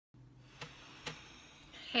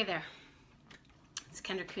Hey there, it's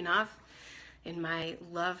Kendra Kunov in my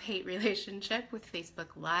love-hate relationship with Facebook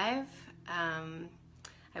Live.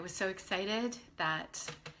 I was so excited that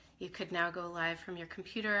you could now go live from your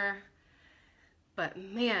computer, but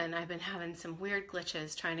man, I've been having some weird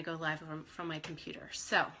glitches trying to go live from my computer.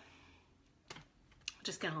 So, I'm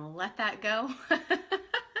just gonna let that go.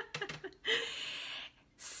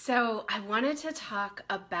 So, I wanted to talk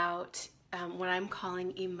about what I'm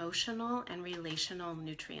calling emotional and relational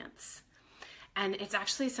nutrients. And it's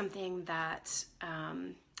actually something that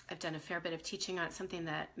I've done a fair bit of teaching on. It's something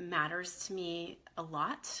that matters to me a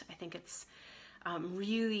lot. I think it's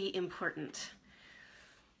really important.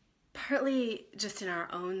 Partly just in our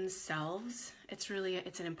own selves, it's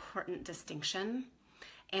an important distinction.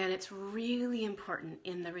 And it's really important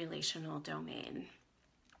in the relational domain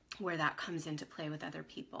where that comes into play with other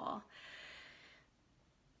people.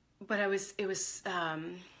 But I was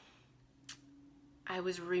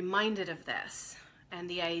reminded of this, and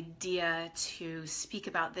the idea to speak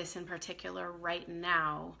about this in particular right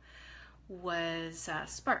now was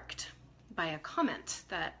sparked by a comment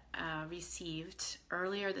that received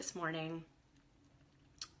earlier this morning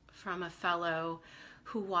from a fellow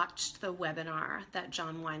who watched the webinar that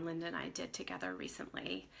John Wineland and I did together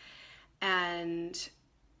recently. And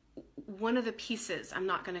one of the pieces, I'm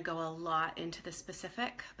not going to go a lot into the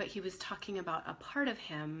specific, but he was talking about a part of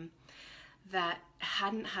him that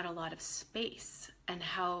hadn't had a lot of space and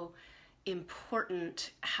how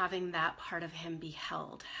important having that part of him be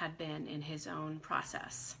held had been in his own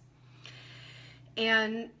process.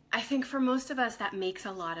 And I think for most of us that makes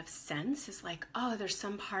a lot of sense. It's like, oh, there's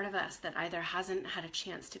some part of us that either hasn't had a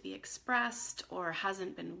chance to be expressed or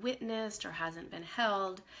hasn't been witnessed or hasn't been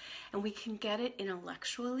held, and we can get it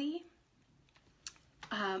intellectually,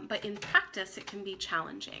 but in practice it can be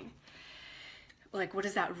challenging. Like, what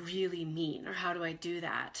does that really mean, or how do I do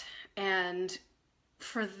that? And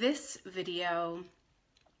for this video,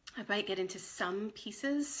 I might get into some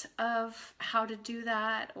pieces of how to do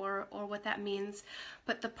that or what that means,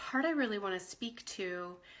 but the part I really want to speak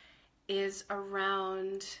to is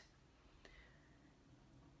around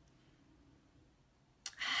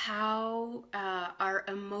how our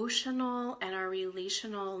emotional and our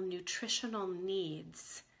relational nutritional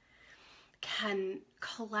needs can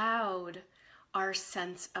cloud our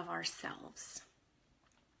sense of ourselves.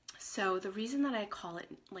 So the reason that I call it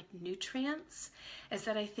like nutrients is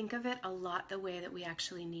that I think of it a lot the way that we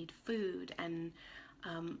actually need food and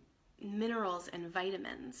minerals and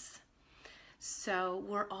vitamins.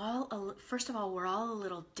 So first of all, we're all a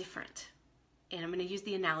little different. And I'm going to use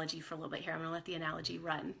the analogy for a little bit here. I'm going to let the analogy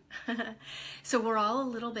run. So we're all a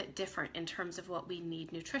little bit different in terms of what we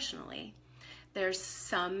need nutritionally. There's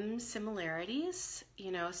some similarities,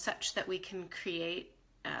 such that we can create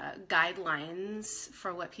guidelines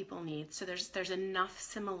for what people need. So there's enough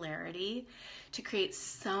similarity to create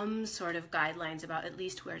some sort of guidelines about at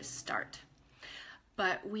least where to start.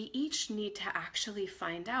 But we each need to actually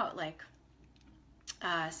find out, like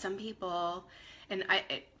some people, and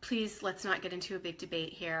please let's not get into a big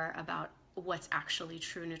debate here about what's actually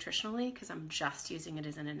true nutritionally, because I'm just using it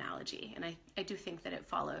as an analogy, and I do think that it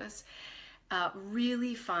follows.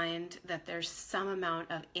 Really find that there's some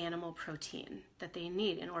amount of animal protein that they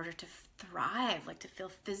need in order to thrive, like to feel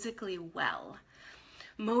physically well.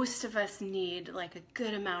 Most of us need like a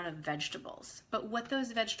good amount of vegetables, but what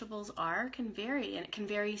those vegetables are can vary, and it can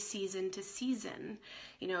vary season to season.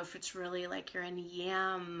 If it's really like you're in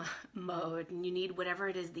yam mode and you need whatever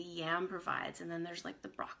it is the yam provides, and then there's like the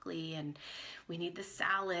broccoli, and we need the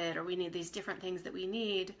salad, or we need these different things that we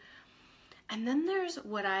need. And then there's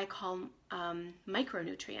what I call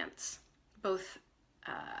micronutrients, both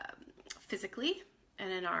physically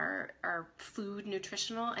and in our food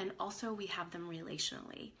nutritional, and also we have them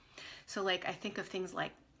relationally. So like I think of things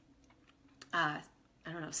like,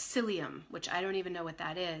 psyllium, which I don't even know what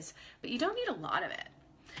that is, but you don't need a lot of it.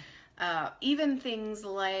 Even things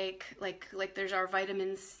like there's our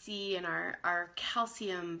vitamin C and our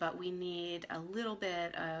calcium, but we need a little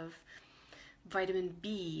bit of vitamin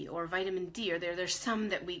B or vitamin D, or there's some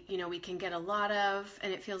that we can get a lot of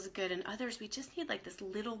and it feels good, and others we just need like this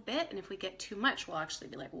little bit, and if we get too much we'll actually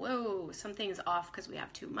be like, whoa, something's off because we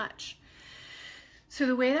have too much. So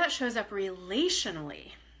the way that shows up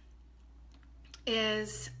relationally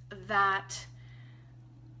is that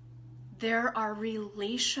there are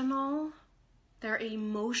emotional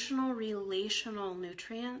relational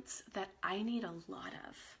nutrients that I need a lot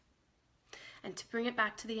of. And to bring it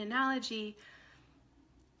back to the analogy,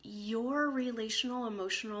 your relational,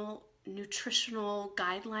 emotional, nutritional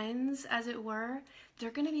guidelines, as it were,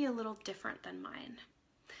 they're going to be a little different than mine.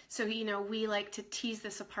 So, we like to tease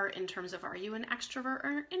this apart in terms of, are you an extrovert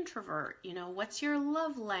or an introvert? What's your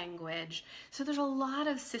love language? So there's a lot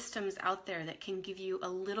of systems out there that can give you a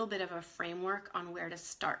little bit of a framework on where to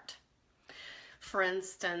start. For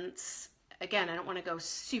instance, again, I don't want to go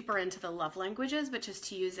super into the love languages, but just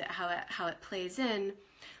to use it how it plays in,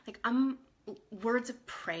 like words of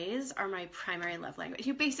praise are my primary love language.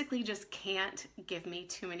 You basically just can't give me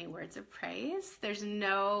too many words of praise. There's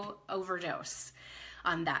no overdose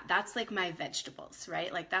on that. That's like my vegetables,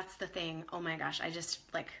 right? Like that's the thing. Oh my gosh, I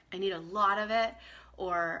need a lot of it,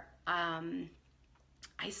 or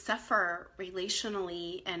I suffer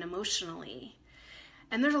relationally and emotionally.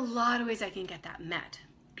 And there's a lot of ways I can get that met,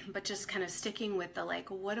 but just kind of sticking with the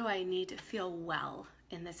what do I need to feel well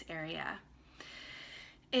in this area?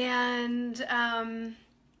 And,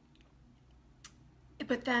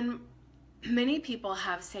 but then many people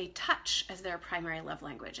have, say, touch as their primary love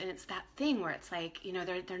language. And it's that thing where it's like,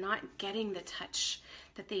 they're not getting the touch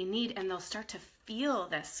that they need, and they'll start to feel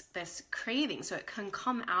this craving. So it can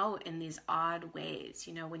come out in these odd ways,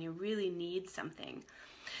 when you really need something.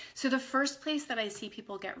 So the first place that I see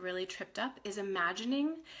people get really tripped up is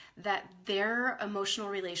imagining that their emotional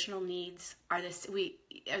relational needs are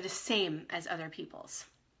the same as other people's.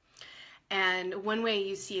 And one way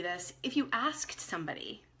you see this, if you asked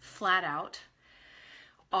somebody flat out,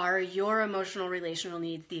 are your emotional relational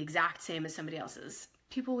needs the exact same as somebody else's?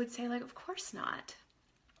 People would say of course not.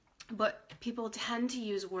 But people tend to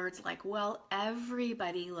use words like, well,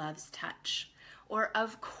 everybody loves touch. Or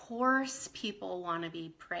of course people want to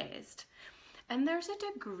be praised. And there's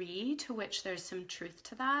a degree to which there's some truth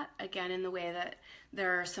to that, again, in the way that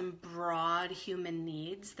there are some broad human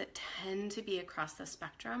needs that tend to be across the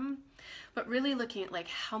spectrum. But really looking at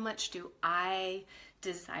how much do I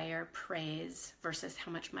desire praise versus how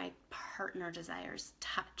much my partner desires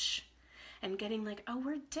touch. And getting oh,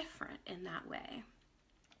 we're different in that way.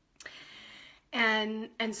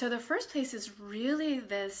 And so the first place is really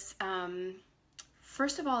this,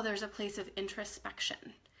 first of all, there's a place of introspection.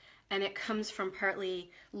 And it comes from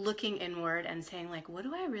partly looking inward and saying what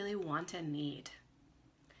do I really want and need?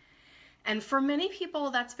 And for many people,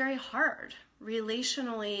 that's very hard.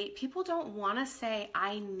 Relationally, people don't want to say,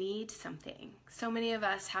 I need something. So many of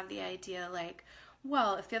us have the idea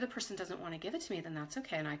well, if the other person doesn't want to give it to me, then that's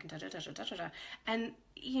okay. And I can da-da-da-da-da-da. And,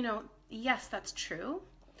 yes, that's true.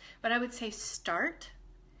 But I would say start.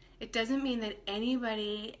 It doesn't mean that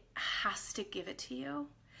anybody has to give it to you.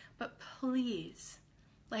 But please,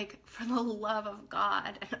 for the love of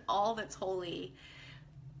God and all that's holy,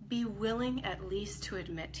 be willing at least to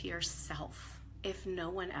admit to yourself, if no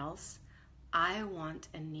one else, I want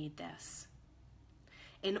and need this.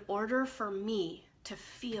 In order for me to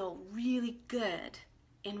feel really good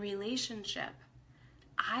in relationship,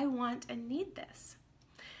 I want and need this.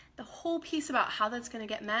 The whole piece about how that's going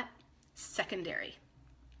to get met, secondary.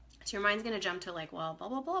 So your mind's going to jump to well, blah,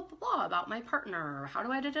 blah, blah, blah, blah, about my partner, or how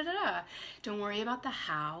do I da-da-da-da. Don't worry about the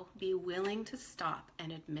how. Be willing to stop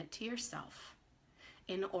and admit to yourself,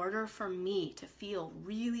 in order for me to feel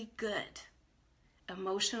really good,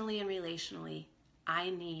 emotionally and relationally,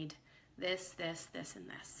 I need this, this, this, and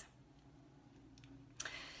this.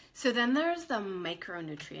 So then there's the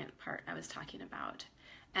micronutrient part I was talking about.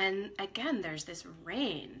 And again, there's this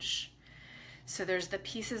range. So there's the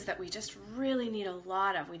pieces that we just really need a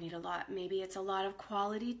lot of. We need a lot, maybe it's a lot of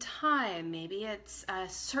quality time. Maybe it's a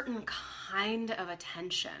certain kind of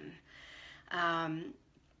attention.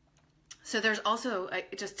 So there's also,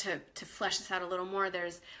 just to flesh this out a little more,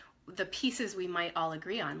 there's the pieces we might all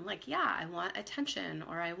agree on. Yeah, I want attention,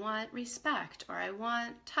 or I want respect, or I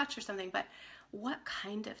want touch or something. But what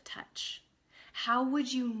kind of touch? How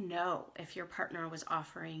would you know if your partner was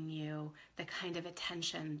offering you the kind of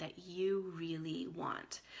attention that you really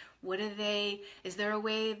want? Is there a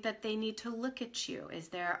way that they need to look at you?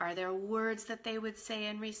 Are there words that they would say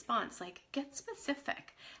in response? Get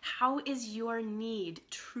specific. How is your need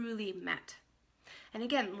truly met? And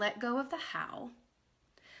again, let go of the how.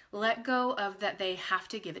 Let go of that they have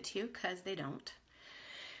to give it to you, because they don't.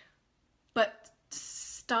 But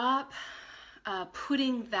stop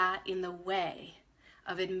putting that in the way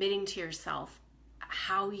of admitting to yourself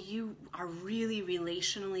how you are really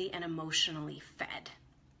relationally and emotionally fed.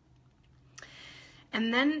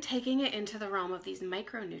 And then taking it into the realm of these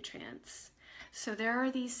micronutrients. So there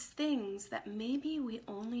are these things that maybe we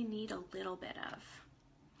only need a little bit of.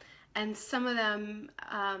 And some of them,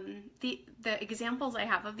 the examples I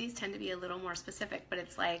have of these tend to be a little more specific, but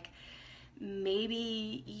it's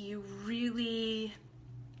maybe you really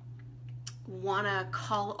want to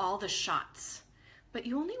call all the shots, but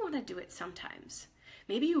you only want to do it sometimes.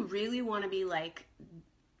 Maybe you really want to be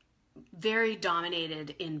very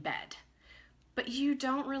dominated in bed. But you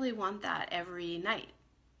don't really want that every night.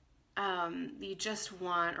 You just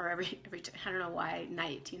want, or every I don't know why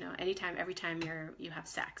night, anytime, every time you have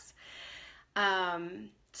sex.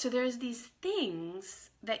 So there's these things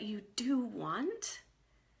that you do want,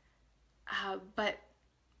 but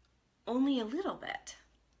only a little bit.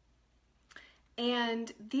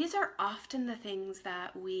 And these are often the things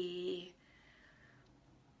that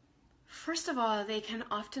first of all, they can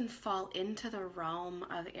often fall into the realm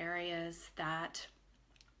of areas that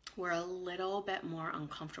we're a little bit more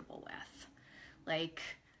uncomfortable with, like,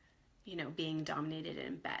 being dominated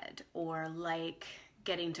in bed, or like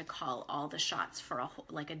getting to call all the shots for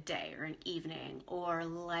a day or an evening, or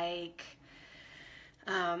like,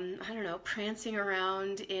 I don't know, prancing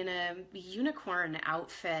around in a unicorn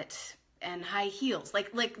outfit and high heels.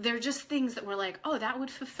 Like they're just things that we're like, oh, that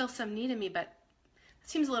would fulfill some need in me, but it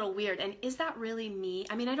seems a little weird. And is that really me?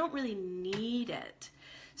 I mean, I don't really need it,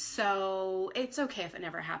 so it's okay if it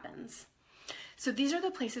never happens. So these are the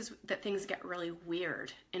places that things get really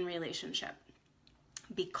weird in relationship,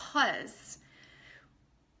 because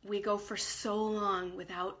we go for so long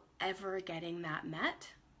without ever getting that met.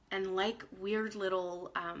 And like weird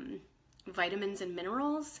little vitamins and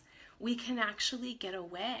minerals, we can actually get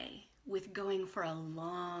away with going for a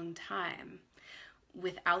long time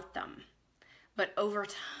without them. But over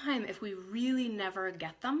time, if we really never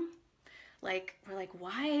get them, like we're like,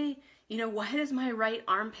 why does my right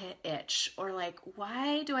armpit itch? Or like,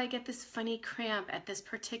 why do I get this funny cramp at this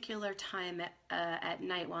particular time at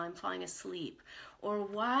night while I'm falling asleep? Or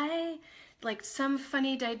why, like, some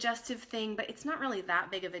funny digestive thing, but it's not really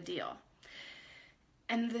that big of a deal.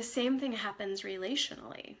 And the same thing happens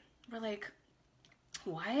relationally. We're like,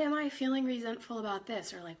 why am I feeling resentful about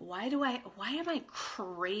this? Or like, why am I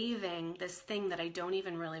craving this thing that I don't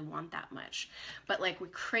even really want that much? But like, we're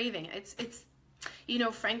craving it. It's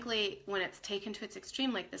frankly, when it's taken to its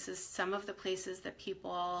extreme, like, this is some of the places that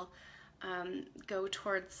people go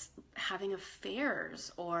towards having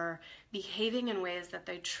affairs or behaving in ways that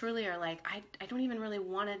they truly are like, I don't even really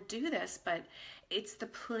want to do this, but it's the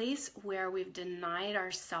place where we've denied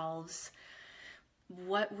ourselves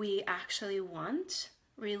what we actually want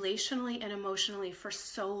relationally and emotionally for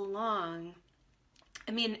so long.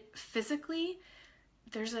 I mean, physically,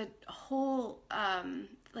 there's a whole,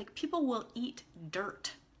 like, people will eat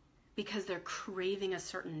dirt because they're craving a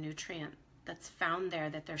certain nutrient that's found there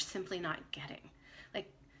that they're simply not getting.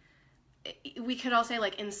 Like, we could all say,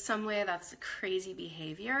 like, in some way that's crazy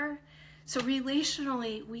behavior. So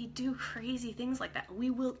relationally, we do crazy things like that. We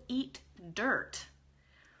will eat dirt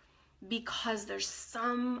because there's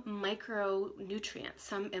some micronutrient,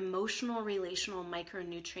 some emotional, relational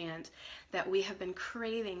micronutrient that we have been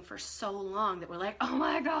craving for so long that we're like, oh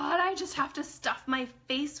my God, I just have to stuff my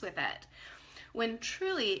face with it. When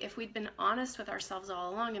truly, if we'd been honest with ourselves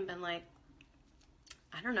all along and been like,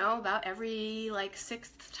 I don't know, about every like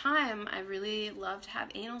 6th time, I really love to have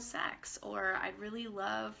anal sex, or I'd really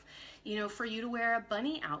love, for you to wear a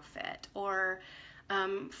bunny outfit, or,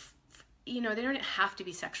 they don't have to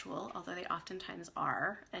be sexual, although they oftentimes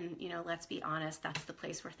are. And, let's be honest, that's the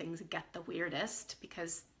place where things get the weirdest,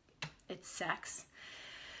 because it's sex.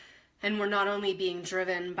 And we're not only being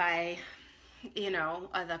driven by,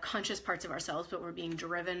 the conscious parts of ourselves, but we're being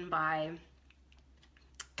driven by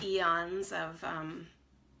eons of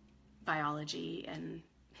biology and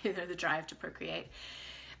the drive to procreate.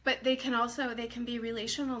 But they can be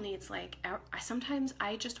relational needs. Like, sometimes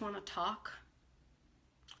I just want to talk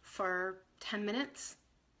for 10 minutes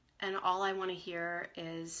and all I want to hear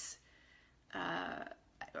is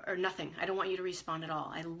or nothing. I don't want you to respond at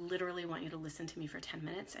all. I literally want you to listen to me for 10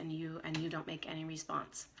 minutes and you don't make any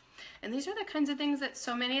response. And these are the kinds of things that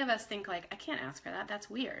so many of us think, like, I can't ask for that. That's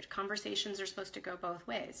weird. Conversations are supposed to go both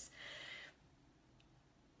ways.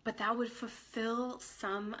 But that would fulfill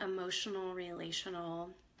some emotional, relational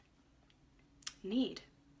need.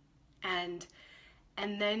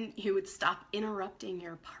 And then you would stop interrupting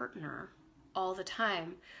your partner all the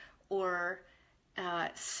time, or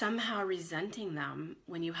somehow resenting them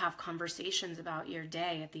when you have conversations about your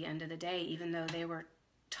day at the end of the day, even though they were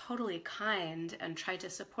totally kind and tried to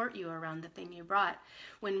support you around the thing you brought,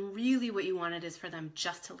 when really what you wanted is for them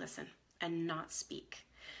just to listen and not speak.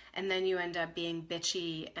 And then you end up being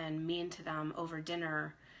bitchy and mean to them over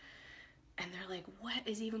dinner. And they're like, what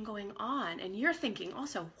is even going on? And you're thinking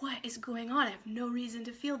also, what is going on? I have no reason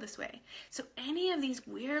to feel this way. So any of these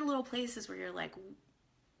weird little places where you're like,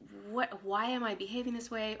 why am I behaving this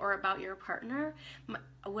way? Or about your partner,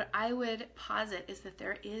 what I would posit is that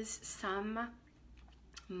there is some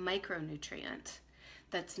micronutrient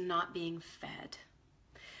that's not being fed.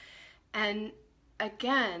 And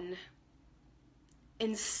again,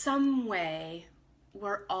 in some way,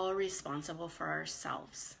 we're all responsible for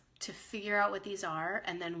ourselves to figure out what these are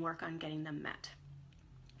and then work on getting them met.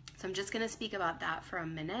 So I'm just going to speak about that for a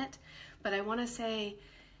minute, but I want to say,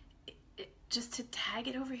 just to tag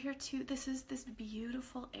it over here too, this is this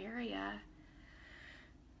beautiful area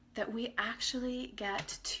that we actually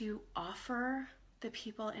get to offer the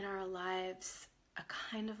people in our lives a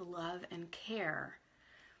kind of love and care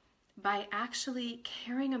by actually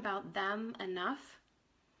caring about them enough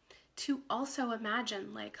to also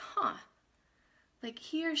imagine like, like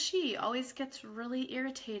he or she always gets really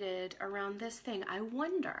irritated around this thing. I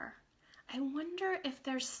wonder if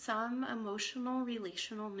there's some emotional,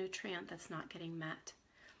 relational nutrient that's not getting met.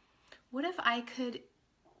 What if I could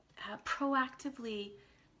proactively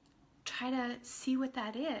try to see what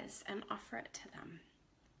that is and offer it to them?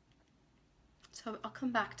 So I'll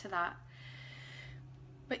come back to that.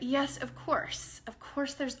 But yes, of course,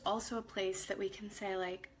 there's also a place that we can say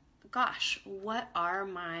like, gosh, what are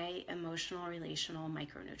my emotional, relational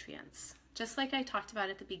micronutrients? Just like I talked about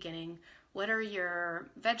at the beginning, what are your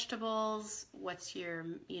vegetables? What's your,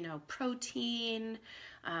 protein?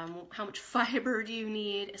 How much fiber do you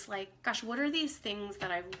need? It's like, gosh, what are these things that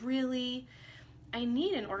I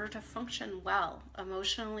need in order to function well,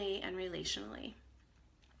 emotionally and relationally?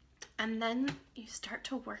 And then you start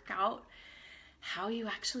to work out how you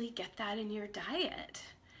actually get that in your diet.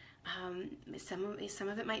 Some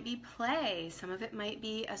of it might be play. Some of it might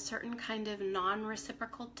be a certain kind of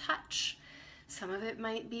non-reciprocal touch. Some of it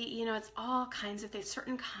might be, it's all kinds of, there's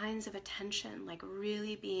certain kinds of attention, like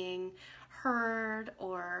really being heard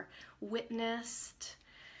or witnessed.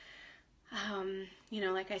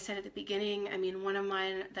 Like I said at the beginning, one of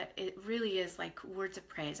mine that it really is like words of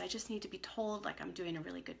praise. I just need to be told like I'm doing a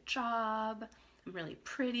really good job. I'm really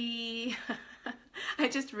pretty. I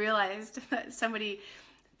just realized that somebody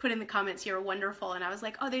put in the comments, "You're wonderful," and I was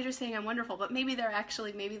like, oh, they're just saying I'm wonderful, but maybe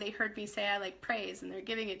they heard me say I like praise and they're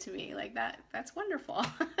giving it to me like that. That's wonderful.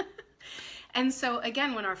 And so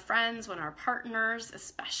again, when our friends, when our partners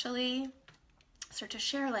especially start to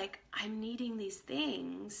share like, I'm needing these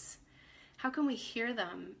things, how can we hear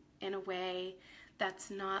them in a way that's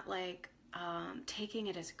not like taking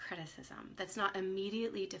it as criticism, that's not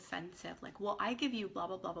immediately defensive, like, well, I give you blah,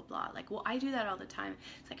 blah, blah, blah, blah, like, well, I do that all the time.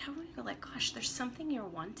 It's like, how do we go like, gosh, there's something you're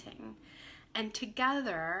wanting, and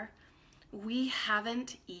together we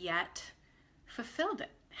haven't yet fulfilled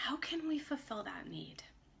it. How can we fulfill that need?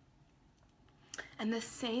 And the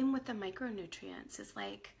same with the micronutrients is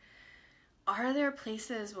like, are there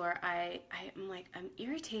places where I'm like, I'm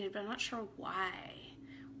irritated, but I'm not sure why?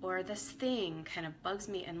 Or this thing kind of bugs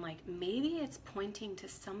me, and like maybe it's pointing to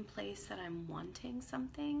some place that I'm wanting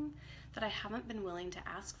something that I haven't been willing to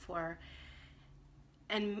ask for.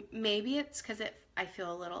 And maybe it's because I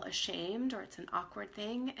feel a little ashamed, or it's an awkward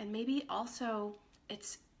thing. And maybe also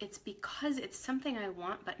it's because it's something I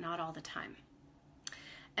want, but not all the time.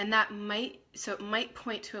 And it might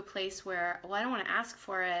point to a place where, well, I don't want to ask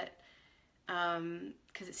for it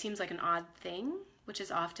because it seems like an odd thing, which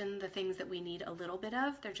is often the things that we need a little bit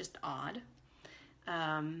of. They're just odd.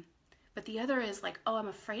 But the other is like, oh, I'm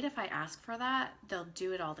afraid if I ask for that, they'll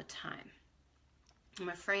do it all the time. I'm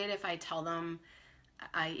afraid if I tell them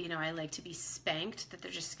I like to be spanked, that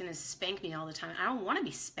they're just going to spank me all the time. I don't want to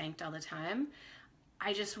be spanked all the time.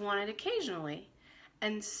 I just want it occasionally.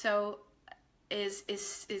 And so is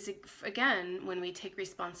again, when we take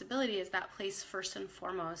responsibility, is that place first and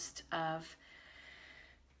foremost of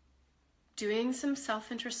doing some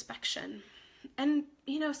self-introspection. And,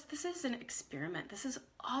 this is an experiment. This is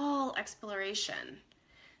all exploration.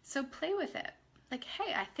 So play with it. Like,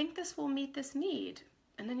 hey, I think this will meet this need.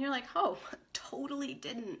 And then you're like, oh, totally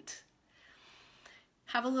didn't.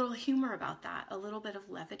 Have a little humor about that, a little bit of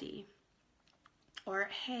levity. Or,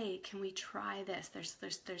 hey, can we try this? There's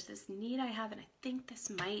this need I have, and I think this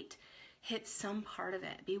might hit some part of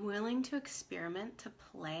it. Be willing to experiment, to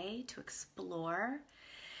play, to explore.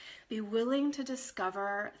 Be willing to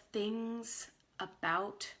discover things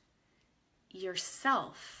about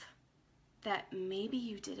yourself that maybe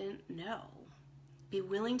you didn't know. Be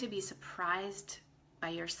willing to be surprised by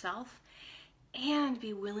yourself, and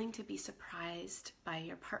be willing to be surprised by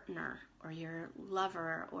your partner or your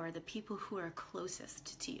lover or the people who are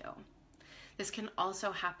closest to you. This can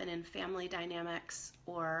also happen in family dynamics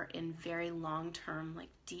or in very long-term, like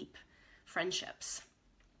deep friendships.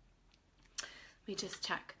 Let me just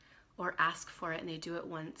check. Or ask for it and they do it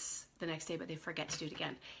once the next day, but they forget to do it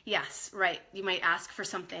again. Yes, right. You might ask for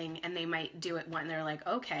something and they might do it when they're like,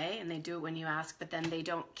 okay, and they do it when you ask, but then they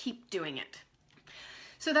don't keep doing it.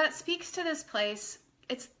 So that speaks to this place,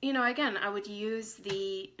 it's, again, I would use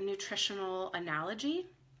the nutritional analogy,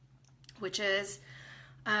 which is,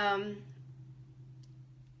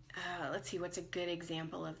 let's see, what's a good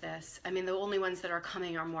example of this? I mean, the only ones that are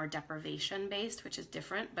coming are more deprivation based, which is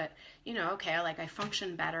different, but okay, like I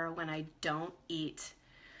function better when I don't eat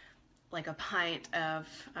like a pint of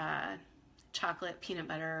chocolate peanut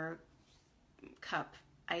butter cup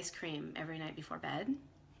ice cream every night before bed.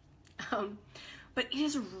 But it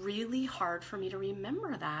is really hard for me to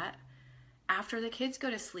remember that after the kids go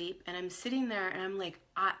to sleep and I'm sitting there and I'm like,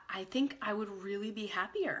 I think I would really be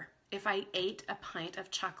happier if I ate a pint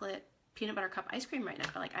of chocolate peanut butter cup ice cream right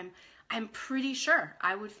now. Like I'm pretty sure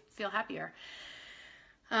I would feel happier.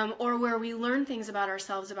 Or where we learn things about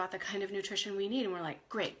ourselves, about the kind of nutrition we need, and we're like,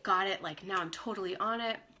 great, got it, like now I'm totally on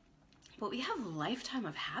it. But we have a lifetime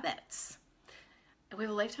of habits. We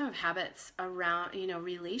have a lifetime of habits around,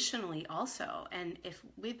 relationally also. And if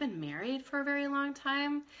we've been married for a very long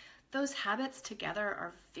time, those habits together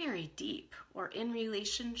are very deep. Or in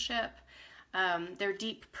relationship, they're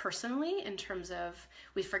deep personally in terms of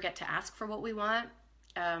we forget to ask for what we want.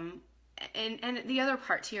 And the other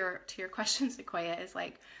part to your question, Sequoia, is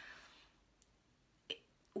like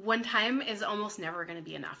one time is almost never going to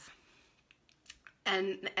be enough.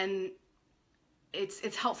 And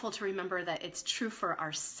it's helpful to remember that it's true for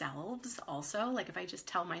ourselves also. Like if I just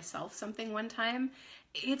tell myself something one time,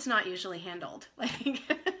 it's not usually handled. Like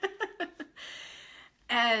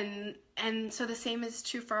and so the same is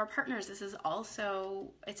true for our partners. This is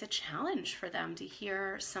also, it's a challenge for them to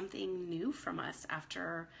hear something new from us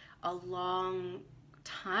after a long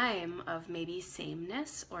time of maybe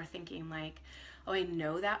sameness, or thinking like, oh, I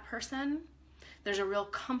know that person. There's a real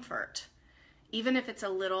comfort, even if it's a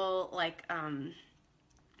little like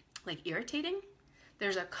irritating.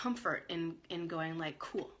 There's a comfort in going like,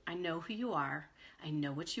 cool, I know who you are, I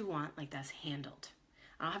know what you want, like that's handled.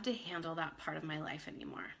 I don't have to handle that part of my life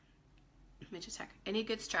anymore. Let me just check. Any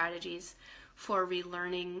good strategies for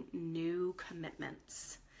relearning new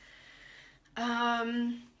commitments? It's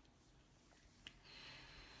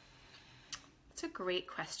a great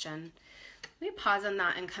question. Let me pause on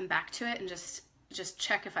that and come back to it and just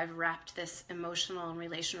check if I've wrapped this emotional and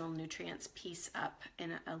relational nutrients piece up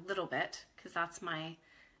in a little bit, because that's my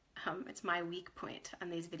it's my weak point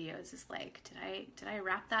on these videos, is like, did I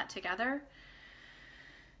wrap that together?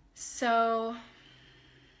 So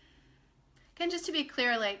again, just to be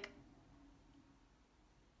clear, like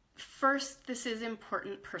first, this is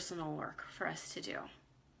important personal work for us to do,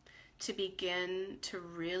 to begin to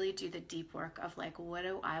really do the deep work of like, what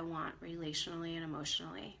do I want relationally and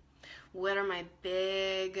emotionally? What are my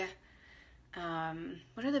big,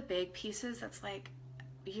 what are the big pieces that's like,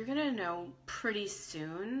 you're gonna know pretty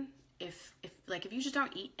soon if you just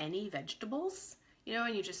don't eat any vegetables,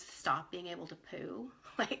 and you just stop being able to poo,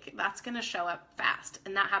 like that's gonna show up fast.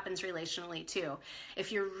 And that happens relationally too.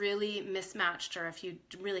 If you're really mismatched, or if you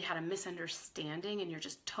really had a misunderstanding and you're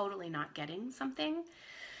just totally not getting something,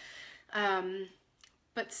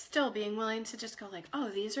 but still being willing to just go like, oh,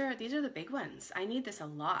 these are the big ones. I need this a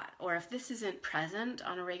lot. Or if this isn't present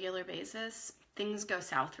on a regular basis, things go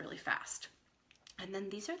south really fast. And then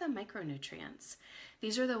these are the micronutrients.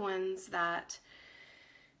 These are the ones that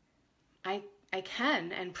I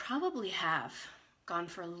can and probably have gone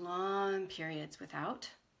for long periods without.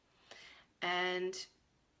 And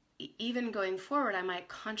even going forward, I might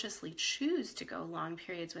consciously choose to go long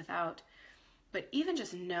periods without. But even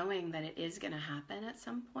just knowing that it is going to happen at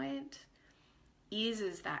some point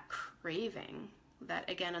eases that craving that,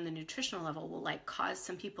 again, on the nutritional level, will like cause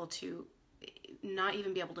some people to not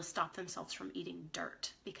even be able to stop themselves from eating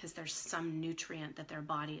dirt because there's some nutrient that their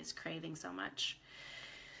body is craving so much.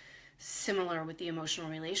 Similar with the emotional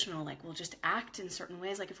relational, like we'll just act in certain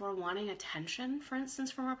ways. Like if we're wanting attention, for instance,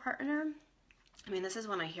 from our partner, I mean, this is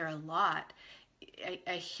one I hear a lot.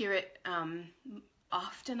 I hear it,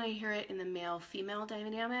 often I hear it in the male-female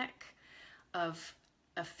dynamic of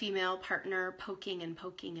a female partner poking and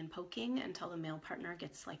poking and poking until the male partner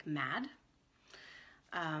gets like mad.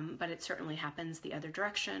 But it certainly happens the other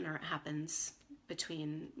direction, or it happens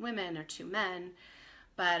between women or two men.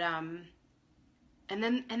 But and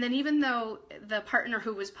then even though the partner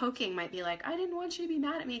who was poking might be like, I didn't want you to be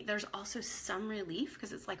mad at me, there's also some relief,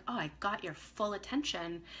 because it's like, oh, I got your full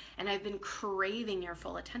attention and I've been craving your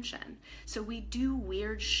full attention. So we do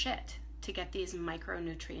weird shit to get these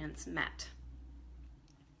micronutrients met.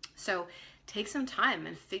 So take some time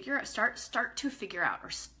and start to figure out, or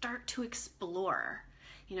start to explore,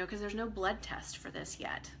 because there's no blood test for this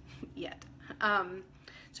yet.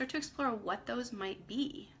 Start to explore what those might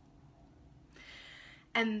be.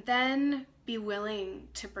 And then be willing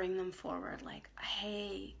to bring them forward, like,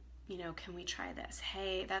 hey, you know, can we try this?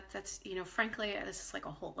 Hey, that's, you know, frankly, this is like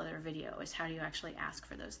a whole other video, is how do you actually ask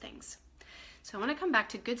for those things. So I want to come back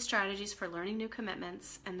to good strategies for learning new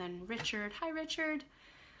commitments. And then Richard, hi Richard.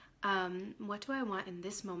 What do I want in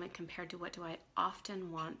this moment compared to what do I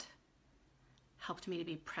often want helped me to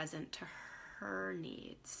be present to her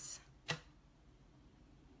needs?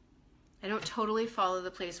 I don't totally follow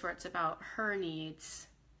the place where it's about her needs.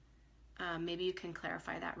 Maybe you can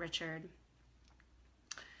clarify that, Richard.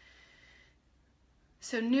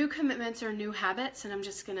 So new commitments or new habits, and I'm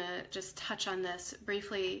just gonna touch on this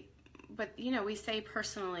briefly, but you know, we say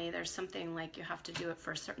personally there's something like you have to do it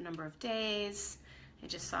for a certain number of days. I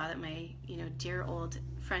just saw that my, you know, dear old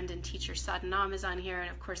friend and teacher Sadhanam is on here, and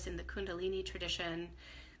of course in the Kundalini tradition,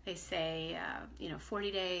 they say, you know,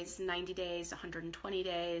 40 days, 90 days, 120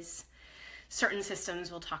 days. Certain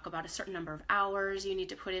systems will talk about a certain number of hours you need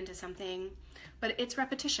to put into something, but it's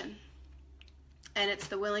repetition. And it's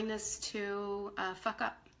the willingness to fuck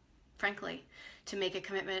up, frankly, to make a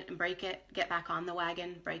commitment and break it, get back on the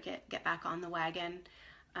wagon, break it, get back on the wagon.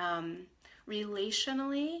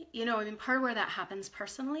 Relationally, you know, I mean, part of where that happens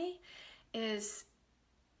personally is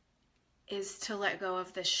to let go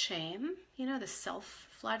of the shame, you know, the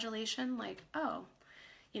self-flagellation, like, oh,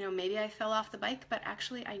 you know, maybe I fell off the bike, but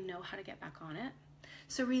actually I know how to get back on it.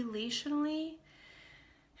 So relationally,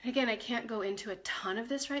 and again, I can't go into a ton of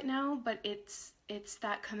this right now, but it's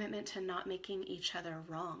that commitment to not making each other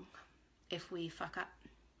wrong if we fuck up.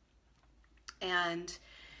 And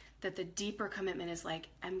that the deeper commitment is like,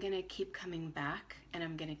 I'm going to keep coming back and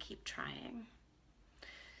I'm going to keep trying.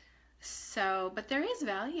 So, but there is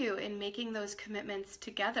value in making those commitments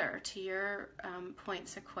together. To your point,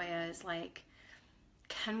 Sequoia, is like,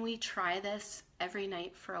 can we try this every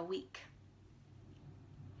night for a week?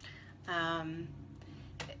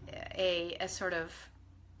 A sort of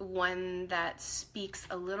one that speaks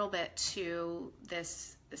a little bit to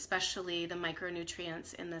this, especially the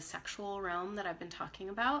micronutrients in the sexual realm that I've been talking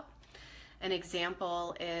about. An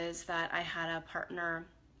example is that I had a partner,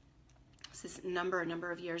 this is a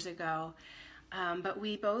number of years ago, but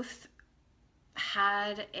we both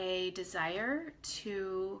had a desire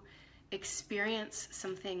to experience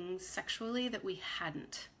some things sexually that we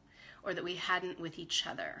hadn't, or that we hadn't with each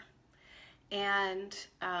other. And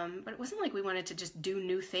but it wasn't like we wanted to just do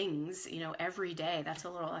new things, you know, every day. That's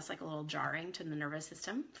like a little jarring to the nervous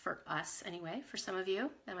system, for us anyway. For some of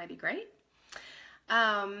you, that might be great.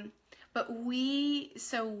 But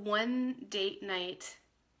so one date night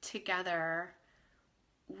together,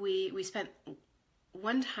 we spent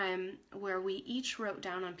one time where we each wrote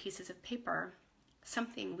down on pieces of paper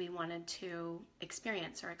something we wanted to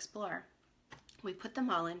experience or explore. We put them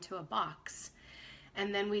all into a box,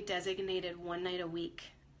 and then we designated one night a week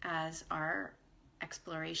as our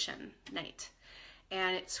exploration night.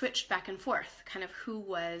 And it switched back and forth, kind of who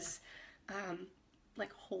was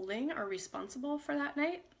like holding or responsible for that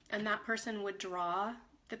night. And that person would draw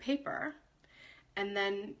the paper and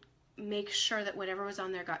then make sure that whatever was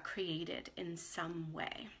on there got created in some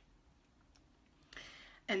way.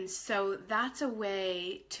 And so that's a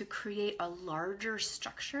way to create a larger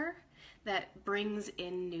structure that brings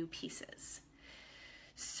in new pieces.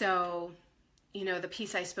 So, you know, the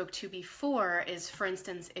piece I spoke to before is, for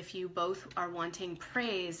instance, if you both are wanting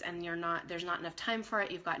praise and there's not enough time for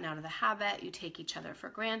it, you've gotten out of the habit, you take each other for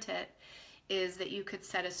granted, is that you could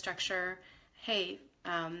set a structure, hey,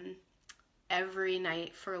 every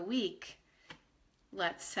night for a week,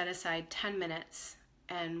 let's set aside 10 minutes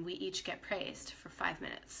and we each get praised for 5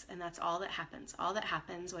 minutes. And that's all that happens. All that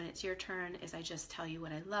happens when it's your turn is I just tell you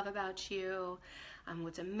what I love about you,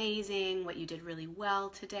 what's amazing, what you did really well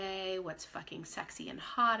today, what's fucking sexy and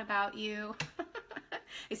hot about you.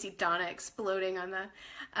 I see Donna exploding on the,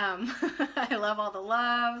 I love all the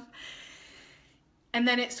love. And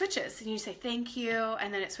then it switches and you say thank you,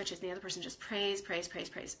 and then it switches and the other person just praise.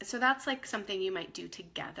 So that's like something you might do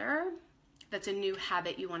together. That's a new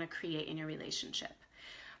habit you want to create in your relationship.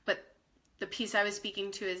 But the piece I was speaking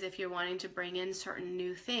to is if you're wanting to bring in certain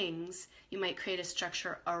new things, you might create a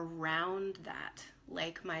structure around that,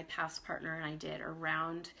 like my past partner and I did,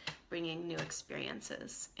 around bringing new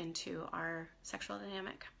experiences into our sexual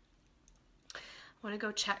dynamic. I want to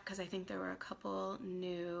go check because I think there were a couple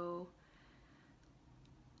new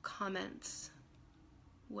comments.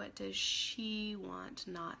 What does she want,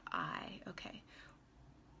 not I? Okay.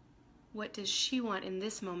 What does she want in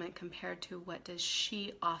this moment compared to what does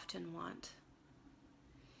she often want?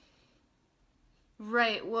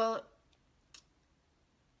 Right, well,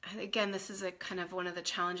 again, this is a kind of one of the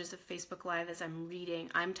challenges of Facebook Live as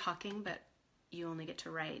I'm talking, but you only get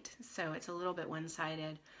to write. So it's a little bit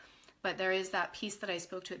one-sided. But there is that piece that I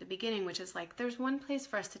spoke to at the beginning, which is like, there's one place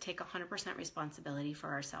for us to take 100% responsibility for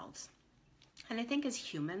ourselves. And I think as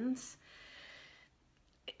humans,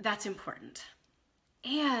 that's important.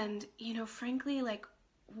 And, you know, frankly, like,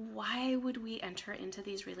 why would we enter into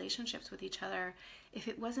these relationships with each other if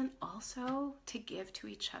it wasn't also to give to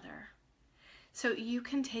each other? So you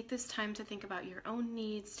can take this time to think about your own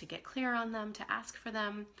needs, to get clear on them, to ask for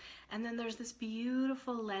them. And then there's this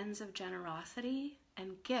beautiful lens of generosity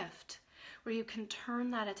and gift where you can turn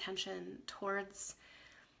that attention towards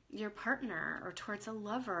your partner or towards a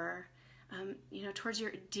lover, you know, towards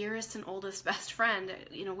your dearest and oldest best friend,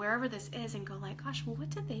 you know, wherever this is, and go like, gosh, well, what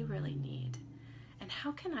do they really need? And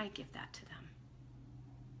how can I give that to them?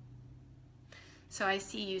 So I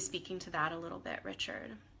see you speaking to that a little bit,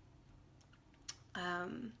 Richard.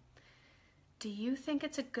 Do you think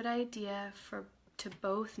it's a good idea to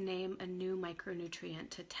both name a new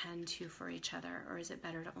micronutrient to tend to for each other, or is it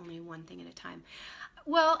better to only one thing at a time?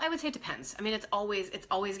 Well, I would say it depends. I mean, it's always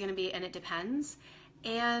going to be, and it depends.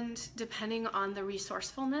 And depending on the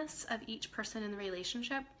resourcefulness of each person in the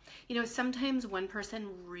relationship, you know, sometimes one person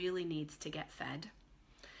really needs to get fed,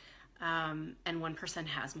 and one person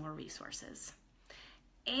has more resources.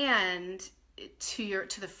 And to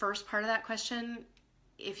the first part of that question,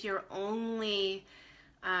 if you're only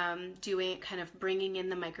doing kind of bringing in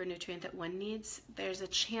the micronutrient that one needs, there's a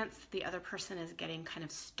chance that the other person is getting kind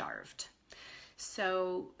of starved.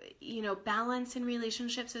 So, you know, balance in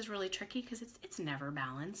relationships is really tricky because it's never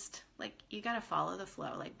balanced. Like, you got to follow the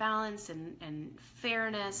flow, like balance and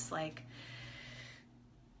fairness, like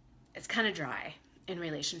it's kind of dry in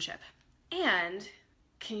relationship. And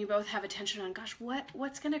can you both have attention on, gosh,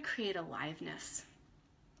 what's going to create aliveness?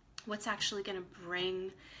 What's actually going to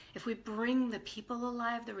bring, if we bring the people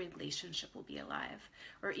alive, the relationship will be alive.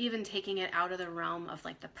 Or even taking it out of the realm of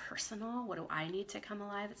like the personal, what do I need to come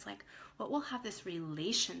alive? It's like, what will have this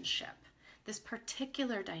relationship, this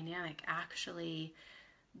particular dynamic actually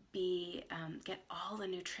be, get all the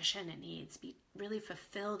nutrition it needs, be really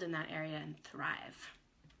fulfilled in that area and thrive.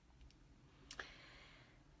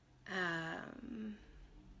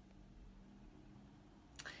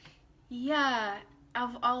 Yeah.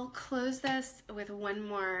 I'll close this with one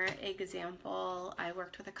more example. I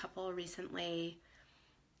worked with a couple recently,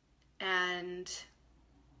 and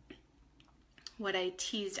what I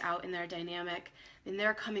teased out in their dynamic, and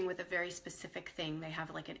they're coming with a very specific thing. They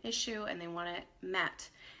have like an issue and they want it met.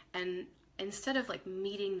 And instead of like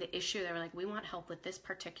meeting the issue, they were like, we want help with this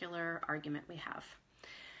particular argument we have.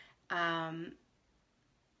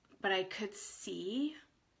 But I could see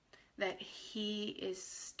that he is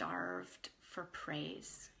starved for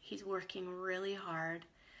praise. He's working really hard,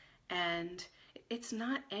 and it's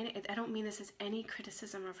not any, I don't mean this as any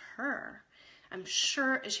criticism of her. I'm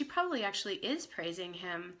sure she probably actually is praising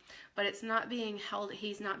him, but it's not being held,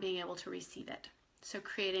 he's not being able to receive it. So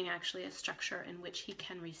creating actually a structure in which he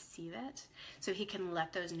can receive it, so he can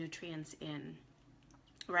let those nutrients in,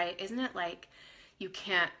 right? Isn't it like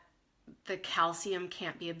the calcium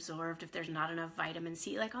can't be absorbed if there's not enough vitamin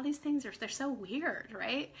C? Like all these things they're so weird,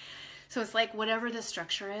 right? So it's like whatever the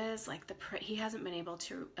structure is, like he hasn't been able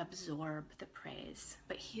to absorb the praise,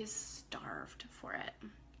 but he is starved for it.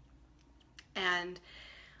 And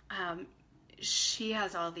she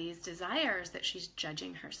has all these desires that she's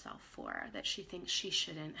judging herself for, that she thinks she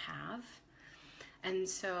shouldn't have. And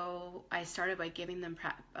so I started by giving them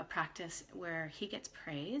a practice where he gets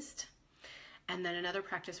praised, and then another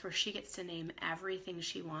practice where she gets to name everything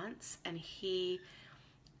she wants, and he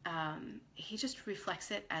just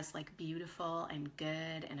reflects it as like beautiful and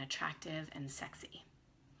good and attractive and sexy.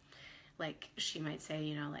 Like she might say,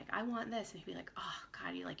 you know, like, I want this, and he'd be like, oh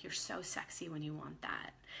God, you're so sexy when you want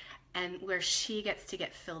that. And where she gets to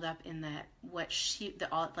get filled up in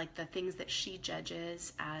the things that she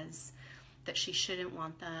judges as that she shouldn't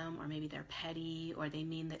want them, or maybe they're petty, or they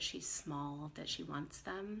mean that she's small, that she wants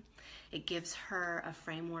them. It gives her a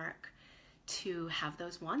framework to have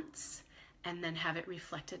those wants, and then have it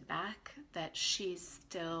reflected back that she's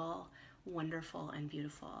still wonderful and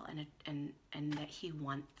beautiful, and that he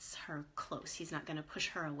wants her close. He's not going to push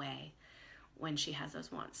her away when she has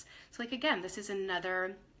those wants. So like, again, this is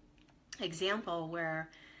another example where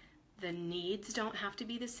the needs don't have to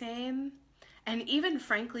be the same. And even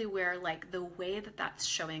frankly, where like the way that that's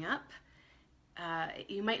showing up,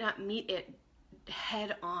 you might not meet it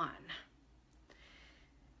head on,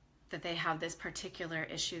 that they have this particular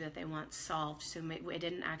issue that they want solved. So I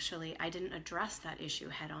didn't address that issue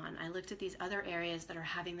head on. I looked at these other areas that are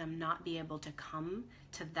having them not be able to come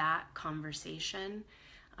to that conversation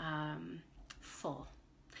full.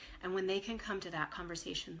 And when they can come to that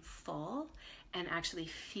conversation full and actually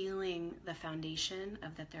feeling the foundation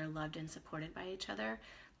of that they're loved and supported by each other,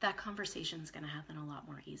 that conversation is going to happen a lot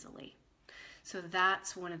more easily. So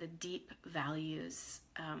that's one of the deep values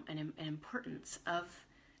and importance of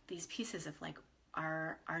these pieces of like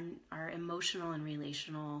our emotional and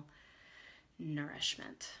relational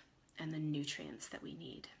nourishment and the nutrients that we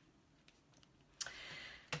need.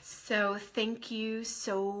 So thank you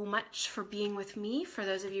so much for being with me, for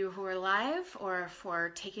those of you who are live, or for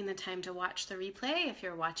taking the time to watch the replay if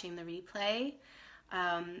you're watching the replay.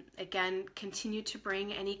 Again, continue to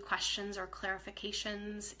bring any questions or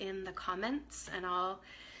clarifications in the comments, and I'll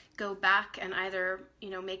go back and either,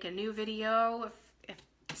 make a new video. If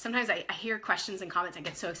sometimes I hear questions and comments, I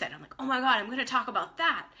get so excited. I'm like, oh my God, I'm going to talk about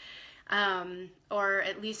that. Or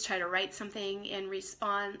at least try to write something in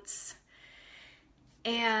response.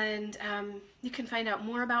 And you can find out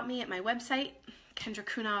more about me at my website,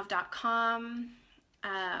 kendrakunov.com.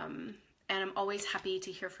 And I'm always happy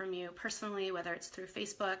to hear from you personally, whether it's through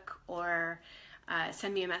Facebook or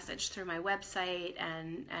send me a message through my website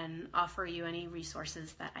and offer you any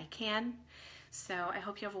resources that I can. So I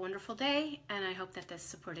hope you have a wonderful day, and I hope that this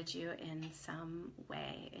supported you in some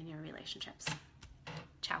way in your relationships.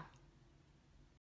 Ciao.